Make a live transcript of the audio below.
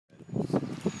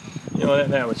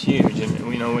that was huge, and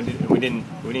we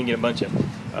didn't get a bunch of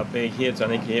big hits. I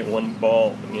think he hit one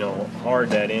ball hard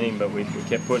that inning, but we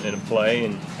kept putting it in play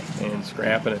and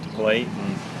scrapping at the plate,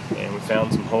 and we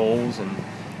found some holes and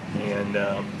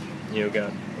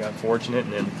got fortunate,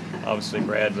 and then obviously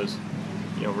Brad was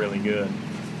really good.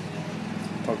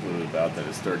 Talk a little bit about that.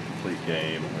 His third complete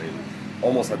game. I mean,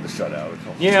 almost had the shutout.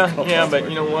 Yeah, but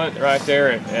you know what? Right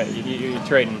there, you're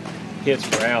trading hits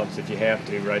for outs if you have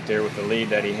to. Right there with the lead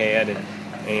that he had,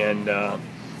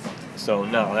 so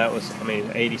no, that was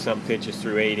 80-something pitches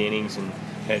through 8 innings, and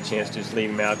had a chance to just leave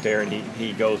him out there, and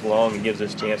he goes long and gives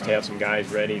us a chance to have some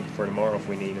guys ready for tomorrow if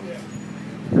we need them.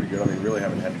 Pretty good. I mean, really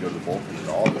haven't had to go to the bullpen at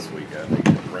all this weekend. I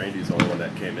think Randy's the only one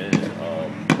that came in.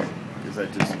 Is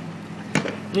that just?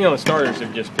 The starters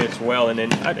have just pitched well, and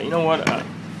then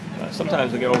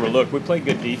sometimes we get overlooked. We played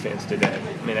good defense today.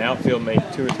 The outfield made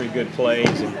 2 or 3 good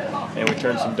plays, and we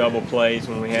turned some double plays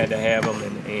when we had to have them,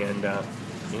 and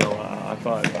I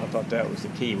thought that was the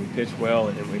key. We pitched well,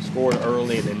 and then we scored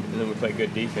early, and then we played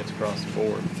good defense across the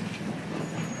board.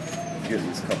 Getting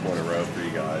this couple in a row for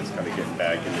you guys, kind of getting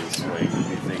back into the swing. Do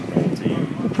you think the whole team,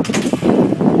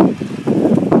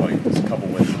 like just a couple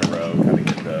wins in a row, kind of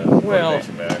get the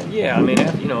motivation back? Yeah,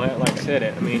 like I said,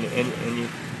 and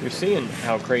you're seeing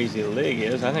how crazy the league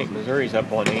is. I think Missouri's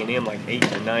up on A&M like 8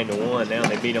 to 9 to 1 now.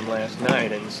 They beat them last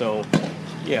night, and so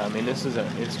yeah, this is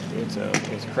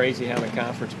it's crazy how the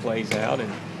conference plays out,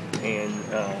 and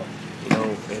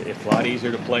it's a lot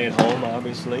easier to play at home,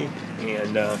 obviously,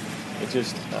 and it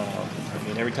just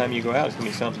every time you go out, it's going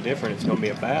to be something different. It's going to be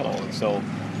a battle, and so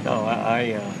no,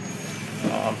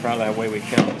 I'm proud of that way we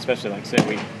come, especially like I said,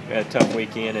 we had a tough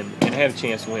weekend and had a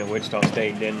chance to win at Wichita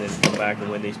State, didn't, and come back and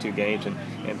win these 2 games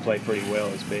and play pretty well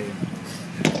as big.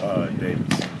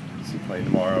 Davis, is he playing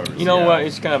tomorrow? You know what?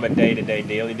 It's kind of a day-to-day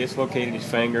deal. He dislocated his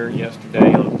finger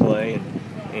yesterday on the play,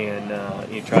 and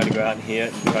he tried to go out and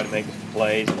hit and try to make some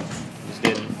plays, and just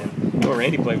didn't. And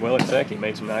Randy played well at second. He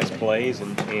made some nice plays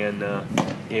and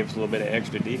gave us a little bit of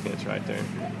extra defense right there.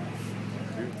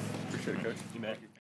 Appreciate it, Coach. You bet.